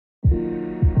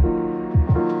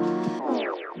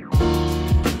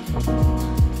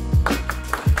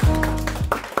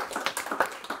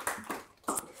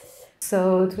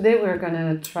So today we're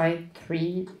gonna try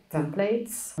 3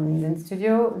 templates in Lens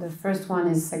Studio. The first one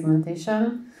is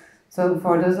segmentation. So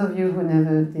for those of you who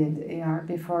never did AR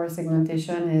before,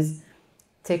 segmentation is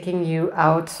taking you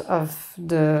out of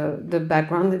the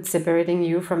background. It's separating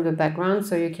you from the background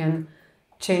so you can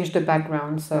change the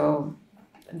background. So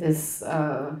this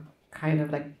kind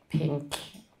of like pink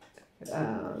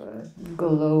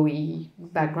glowy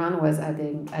background was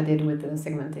added with the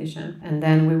segmentation. And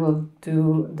then we will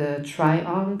do the try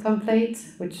on template,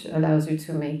 which allows you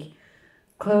to make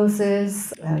clothes.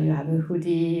 You have a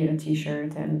hoodie, a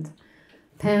t-shirt and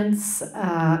pants,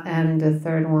 and the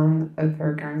third one,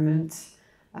 upper garment,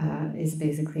 is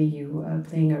basically you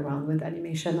playing around with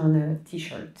animation on a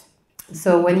t-shirt.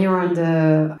 So when you're on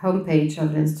the homepage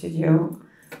of Lens Studio,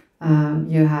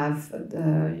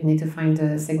 you need to find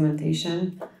the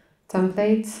segmentation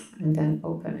template and then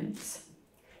open it.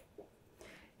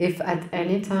 If at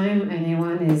any time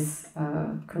anyone is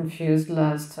confused,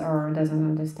 lost, or doesn't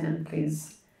understand,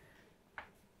 please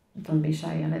don't be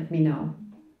shy and let me know.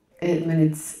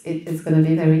 It's going to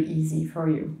be very easy for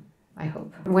you, I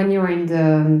hope. When you're in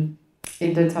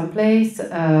the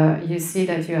template, you see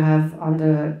that you have on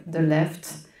the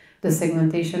left the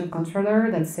segmentation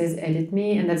controller that says edit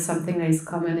me, and that's something that is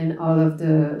common in all of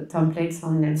the templates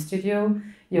on Lens Studio.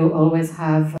 You always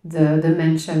have the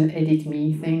mention edit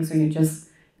me thing, so you just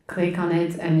click on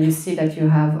it and you see that you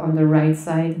have on the right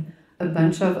side a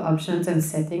bunch of options and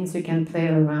settings you can play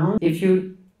around. If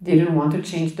you didn't want to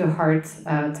change the heart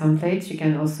template, you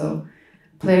can also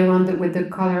play around with the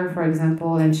color, for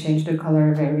example, and change the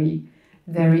color very,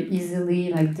 very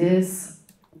easily like this,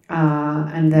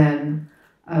 and then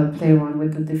play around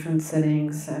with the different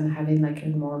settings and have it like a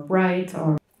more bright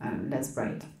or less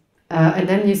bright. And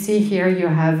then you see here you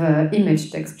have an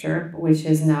image texture, which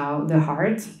is now the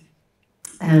heart.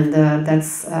 And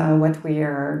that's what we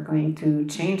are going to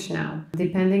change now.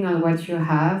 Depending on what you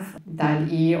have,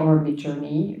 DALL-E or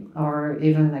Midjourney, or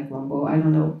even like Rumbo, I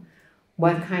don't know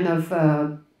what kind of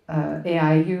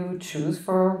AI you choose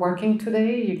for working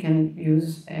today. You can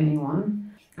use anyone.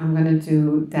 I'm gonna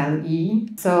do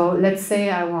DALL-E. So let's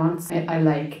say I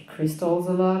like crystals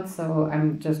a lot, so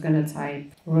I'm just gonna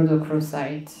type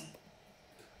rhodochrosite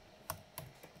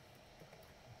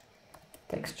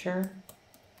texture.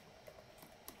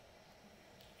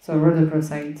 So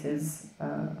rhodochrosite is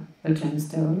a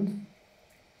gemstone.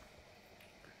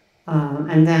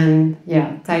 And then,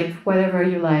 yeah, type whatever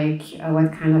you like,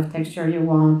 what kind of texture you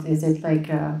want. Is it like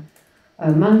a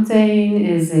mountain?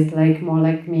 Is it like more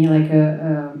like me, like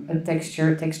a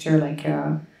texture like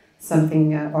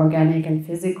something organic and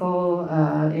physical?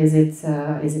 Is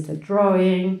it a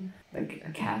drawing, like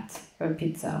a cat or a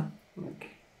pizza? Like,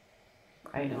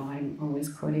 I know I'm always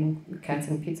quoting cats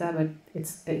and pizza, but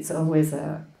it's always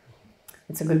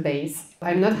it's a good base.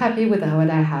 I'm not happy with what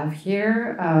I have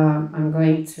here. I'm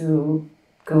going to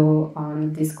go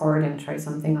on Discord and try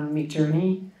something on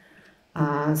Midjourney.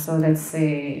 So let's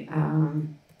say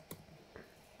I'm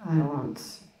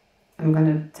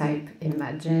gonna type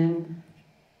imagine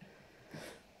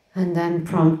and then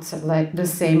prompt like the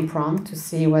same prompt to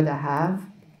see what I have.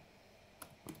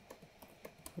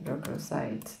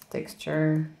 Rhodochrosite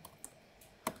texture.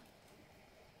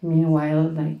 Meanwhile,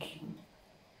 like,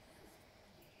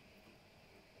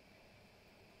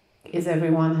 is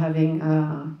everyone having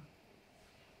a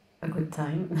good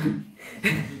time?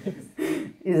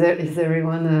 Is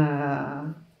everyone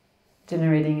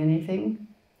generating anything?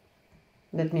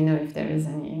 Let me know if there is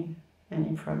any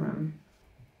problem.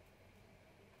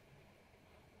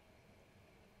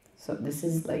 So this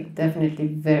is like definitely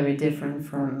very different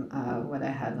from what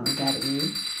I had on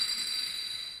DALL-E.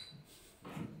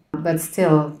 But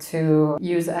still, to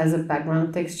use as a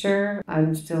background texture,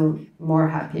 I'm still more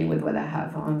happy with what I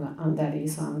have on DALL-E,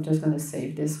 so I'm just going to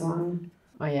save this one.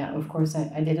 Oh yeah, of course,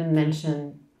 I didn't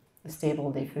mention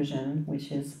stable diffusion,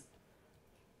 which is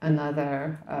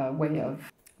another way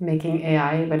of making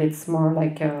AI, but it's more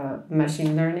like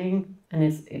machine learning, and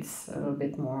it's a little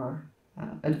bit more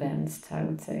advanced, I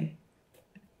would say.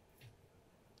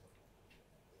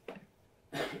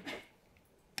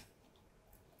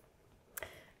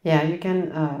 Yeah, you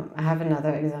can have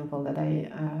another example that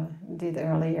I did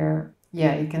earlier.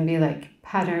 Yeah, it can be like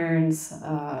patterns,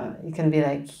 it can be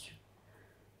like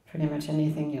pretty much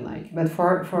anything you like. But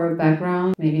for a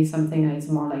background, maybe something that is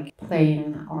more like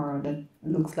plain or that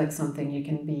looks like something you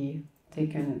can be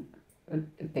taken a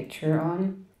picture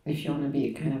on if you want to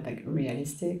be kind of like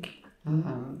realistic.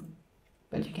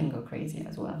 But you can go crazy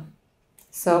as well.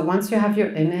 So once you have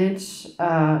your image,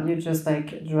 you just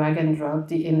like drag and drop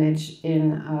the image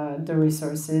in the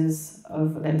resources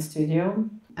of Lens Studio.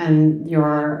 and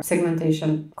your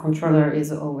segmentation controller is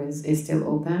still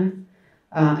open.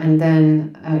 And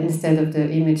then instead of the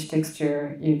image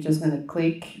texture, you're just going to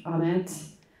click on it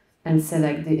and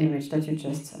select the image that you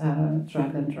just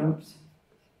dragged and dropped,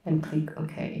 and click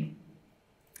OK.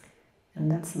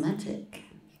 And that's magic.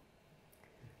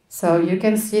 So you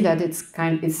can see that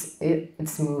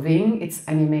it's moving, it's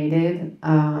animated.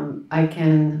 I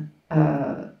can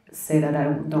say that I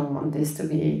don't want this to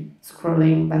be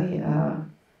scrolling by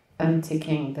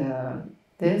unticking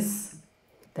this.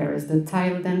 There is the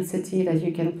tile density that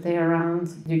you can play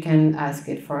around. You can ask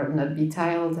it for not be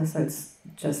tiled, so it's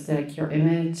just like your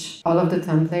image. All of the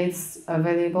templates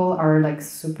available are like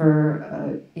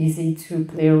super easy to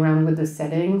play around with the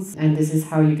settings, and this is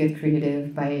how you get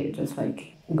creative, by just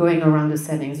like going around the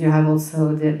settings. You have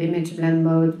also the image blend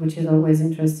mode, which is always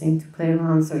interesting to play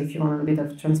around. So if you want a bit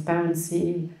of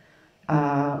transparency,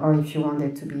 or if you want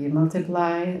it to be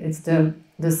multiply, it's the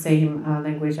same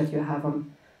language that you have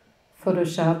on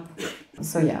Photoshop.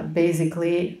 So yeah,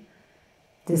 basically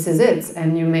this is it,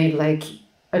 and you made like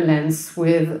a lens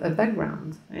with a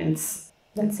background.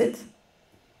 That's it.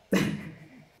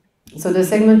 So the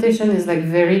segmentation is like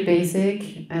very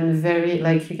basic and very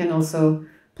like, you can also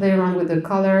play around with the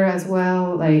color as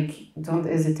well. Like, don't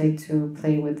hesitate to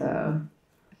play with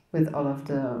all of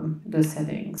the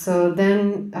settings. So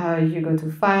then you go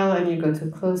to File and you go to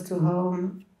Close to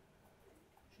Home.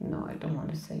 No, I don't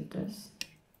want to save this.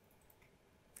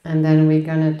 And then we're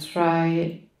gonna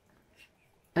try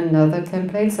another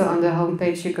template. So on the home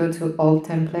page, you go to All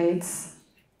Templates,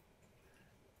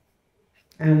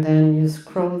 and then you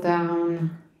scroll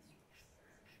down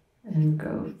and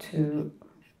go to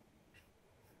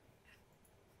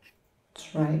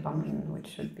Try On, which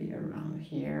should be around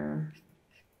here.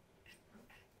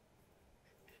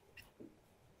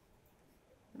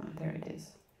 Oh, there it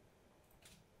is.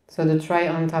 So the Try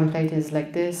On template is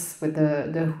like this, with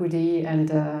the hoodie and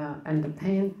the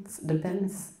pens. And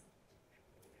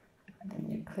then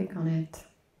you click on it.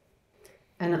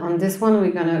 And on this one,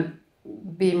 we're gonna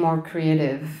be more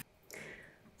creative.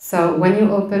 So when you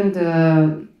open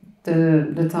the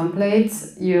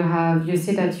templates, you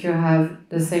see that you have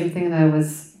the same thing that I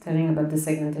was telling about the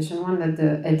segmentation one, that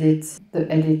the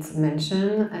edit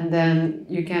mention, and then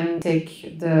you can take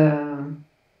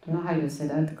I don't know how you say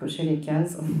that, cocher les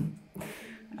cases.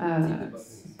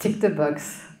 Tick the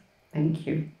box. Thank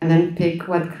you. And then pick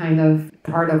what kind of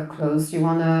part of clothes you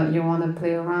wanna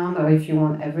play around, or if you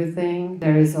want everything.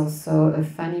 There is also a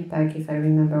fanny pack, if I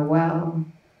remember well.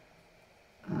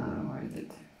 Where is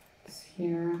it? It's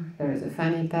here. There is a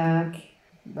fanny pack,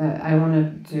 but I want to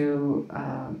do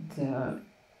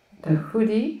the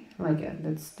hoodie. Like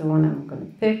that's the one I'm gonna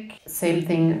pick. Same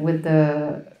thing with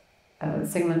the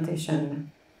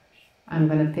segmentation. I'm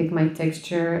gonna pick my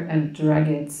texture and drag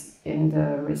it in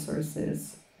the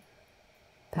resources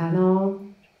panel.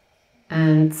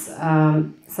 And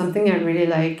something I really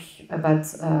like about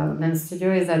Lens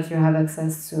Studio is that you have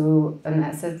access to an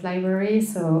asset library.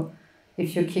 So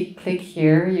if you click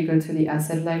here, you go to the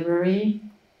asset library,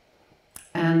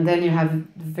 and then you have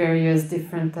various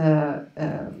different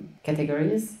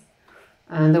categories.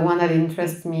 And the one that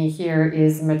interests me here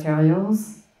is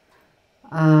materials.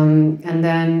 And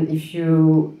then if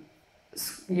you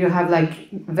have like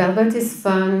velvet is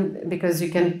fun because you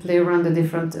can play around the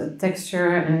different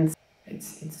texture, and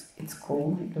it's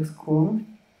cool. It looks cool.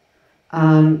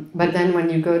 But then when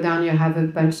you go down, you have a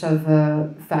bunch of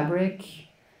fabric,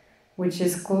 which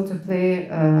is cool to play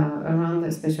around,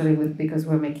 especially because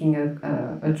we're making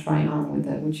a try-on with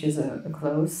it, which is a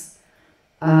clothes.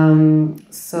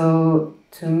 So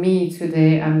to me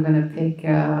today, I'm gonna pick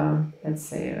let's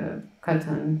say a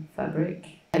cotton fabric,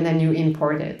 and then you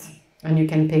import it, and you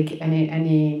can pick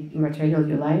any material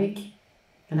you like.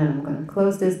 And then I'm gonna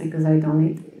close this because I don't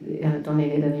need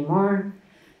it anymore.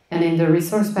 And in the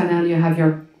resource panel, you have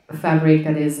your fabric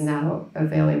that is now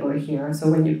available here. So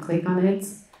when you click on it,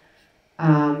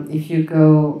 if you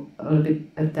go a little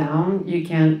bit down, you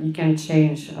can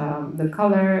change the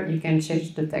color, you can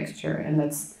change the texture, and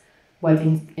that's what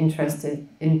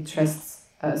interests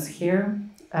us here.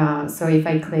 So if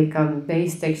I click on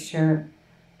base texture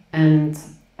and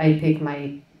I pick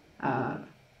my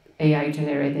AI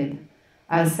generated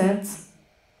assets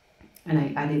and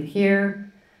I add it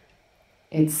here,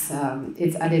 it's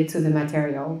added to the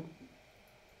material.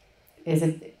 Is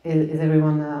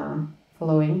everyone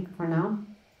following for now?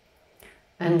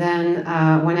 And then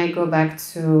when I go back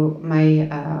to my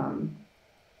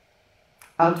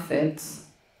outfit,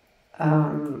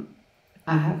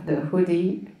 I have the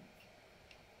hoodie,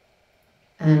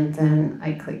 and then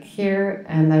I click here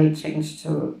and I change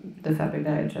to the fabric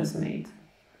that I just made.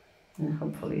 And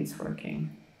hopefully it's working.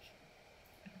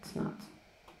 It's not.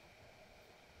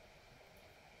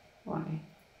 Why?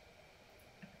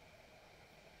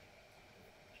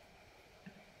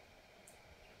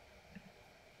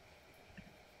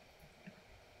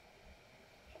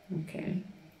 Okay.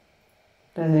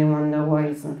 Does anyone know why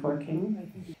it's not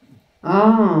working?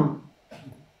 Oh,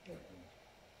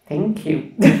 thank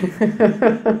you.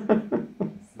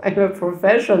 I'm a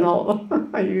professional,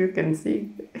 you can see.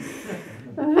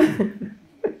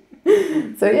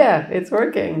 So yeah, it's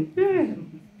working.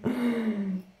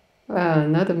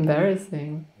 Not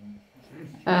embarrassing.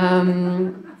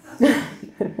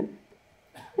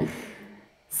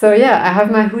 So yeah, I have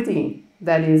my hoodie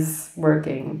that is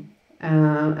working.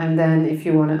 And then if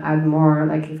you want to add more,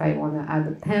 like if I want to add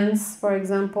the pants, for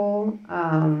example,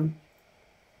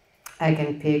 I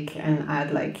can pick and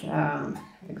add like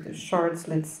the shorts,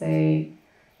 let's say,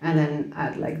 and then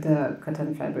add like the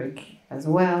cotton fabric as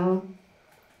well.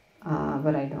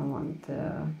 But I don't want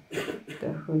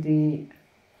the hoodie,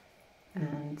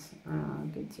 and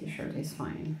the t-shirt is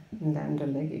fine. And then the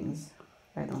leggings,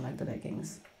 I don't like the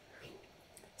leggings.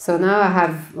 So now I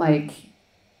have like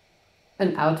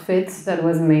an outfit that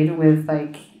was made with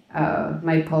like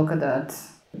my polka dot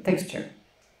texture.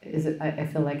 I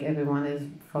feel like everyone is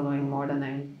following more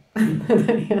than than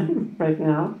I am right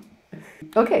now.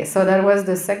 Okay, so that was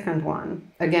the second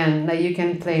one. Again, like you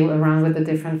can play around with the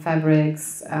different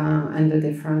fabrics and the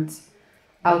different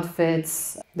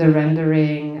outfits, the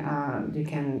rendering.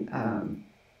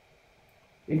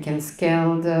 You can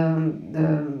scale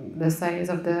the size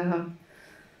of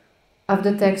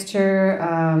the texture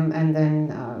and then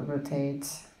rotate.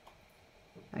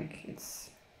 Like it's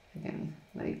again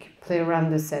like play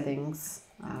around the settings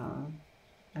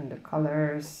and the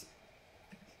colors.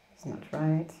 It's not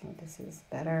right. This is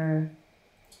better.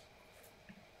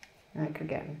 Like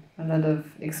again, a lot of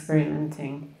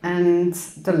experimenting. And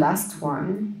the last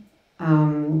one,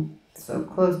 so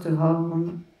close to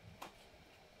home.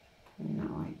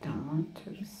 No, I don't want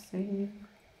to save.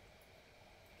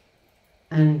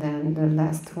 And then the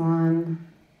last one.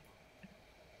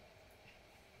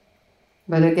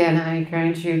 But again, I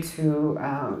encourage you to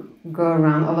go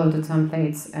around all of the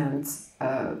templates and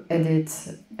edit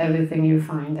everything you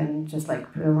find and just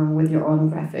like play around with your own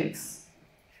graphics.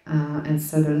 And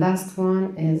so the last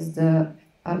one is the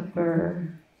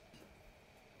upper,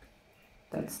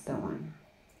 that's the one.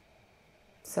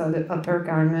 So the upper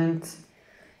garment,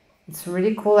 it's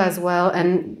really cool as well.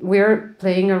 And we're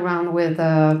playing around with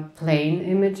plain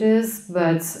images,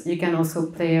 but you can also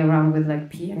play around with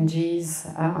like PNGs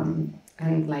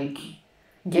and like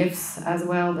GIFs as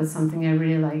well. That's something I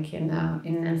really like in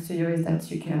Anne Studio, is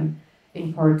that you can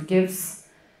import GIFs.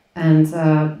 And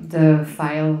the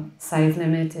file size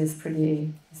limit is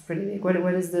pretty big.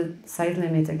 What is the size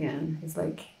limit again? It's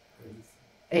like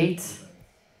 8,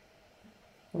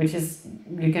 which is,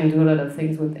 you can do a lot of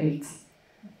things with 8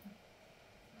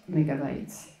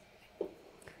 megabytes.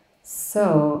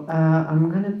 So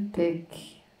I'm gonna pick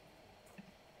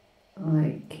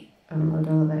like a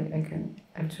model that I can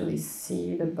actually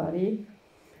see the body.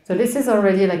 So this is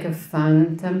already like a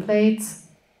fun template.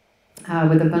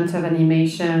 With a bunch of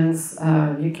animations,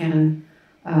 you can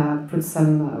put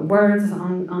some words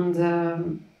on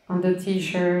the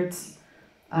t-shirt.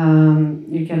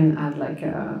 You can add like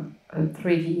a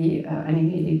 3D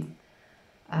animated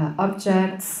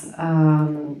objects.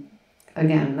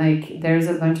 Again, like there's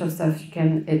a bunch of stuff you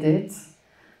can edit.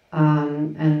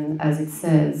 And as it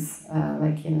says,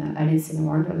 like in Alice in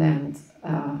Wonderland,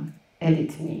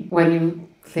 edit me. When you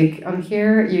click on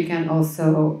here, you can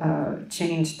also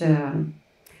change the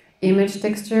image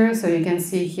texture. So you can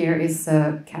see here is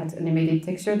a cat animated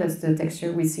texture. That's the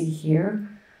texture we see here.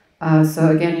 So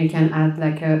again, you can add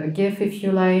like a GIF if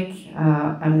you like.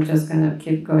 I'm just gonna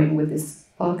keep going with this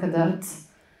polka dot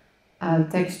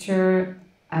texture,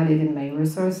 add it in my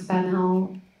resource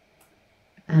panel,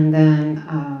 and then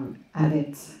add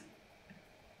it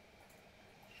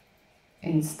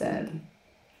instead.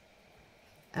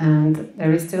 And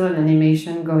there is still an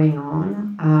animation going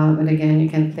on, but again, you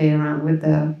can play around with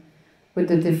the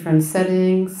different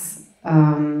settings,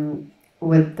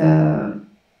 with the,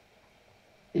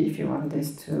 if you want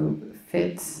this to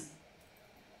fit,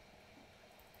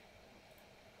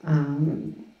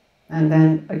 and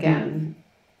then again,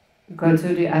 go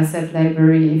to the asset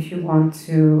library if you want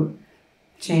to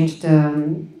change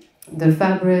the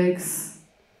fabrics.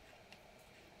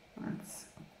 Let's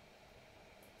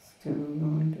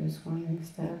do this one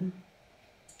instead.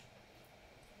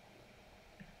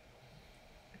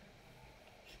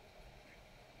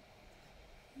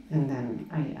 And then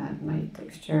I add my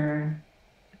texture.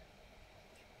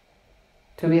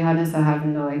 To be honest, I have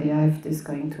no idea if this is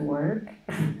going to work.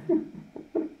 Okay,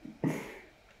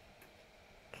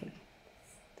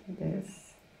 do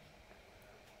this.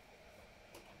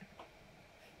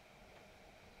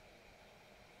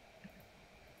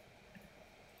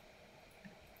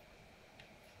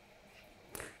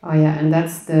 Oh yeah, and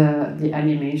that's the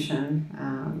animation.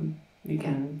 You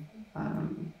can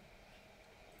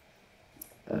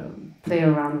play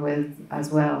around with as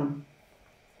well,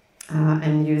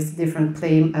 and use different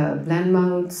blend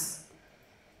modes.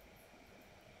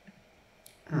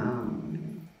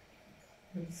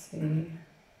 Let's see.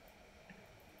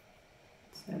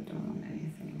 So I don't want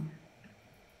anything.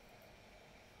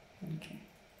 Okay.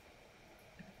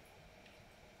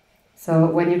 So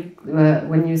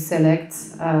when you select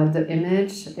the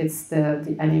image, it's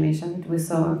the animation that we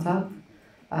saw on top,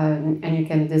 and you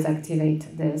can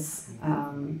deactivate this.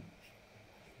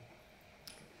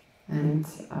 And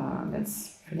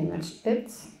that's pretty much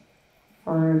it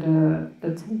for the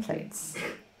templates.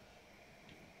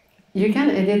 You can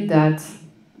edit that.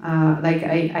 Like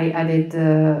I added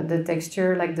the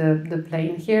texture, like the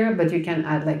plane here, but you can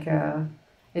add like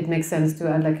it makes sense to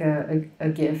add like a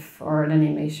GIF or an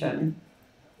animation.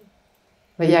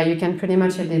 But yeah, you can pretty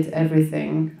much edit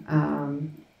everything.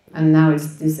 And now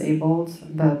it's disabled,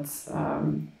 but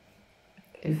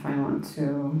if I want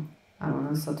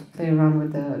also to play around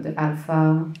with the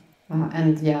alpha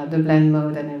and yeah, the blend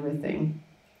mode and everything.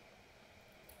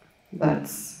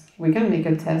 But we can make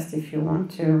a test if you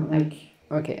want to. Like,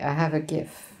 okay, I have a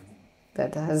GIF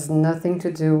that has nothing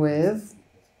to do with,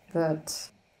 but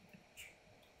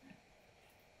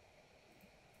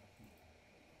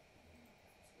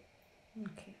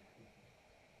okay.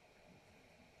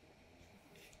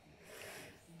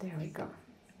 There we go.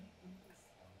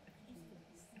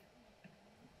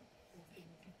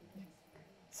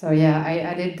 So yeah, I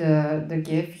added the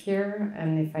GIF here,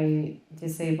 and if I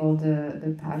disable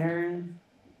the pattern,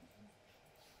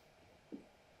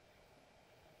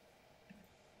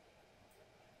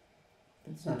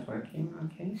 it's not working,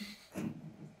 okay.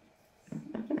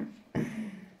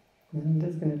 I'm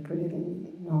just gonna put it in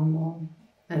normal,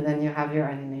 and then you have your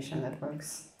animation that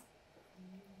works.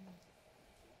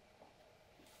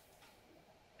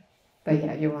 But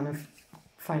yeah, you want to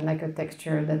find like a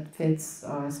texture that fits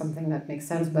or something that makes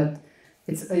sense, but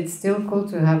it's still cool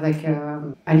to have like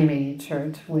a animated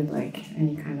shirt with like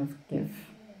any kind of GIF.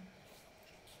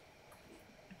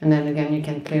 And then again, you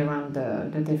can play around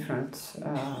the different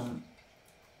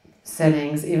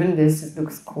settings. Even this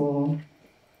looks cool.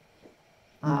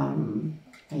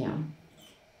 Yeah.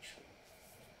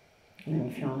 And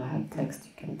then if you want to add text,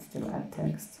 you can still add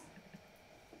text.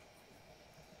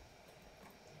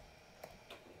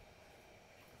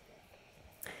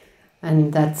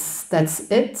 And that's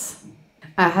it.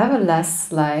 I have a last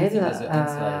slide.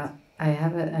 I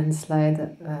have an end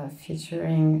slide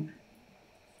featuring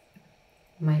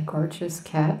my gorgeous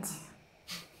cat.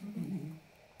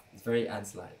 It's very Anne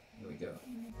slide. Here we go.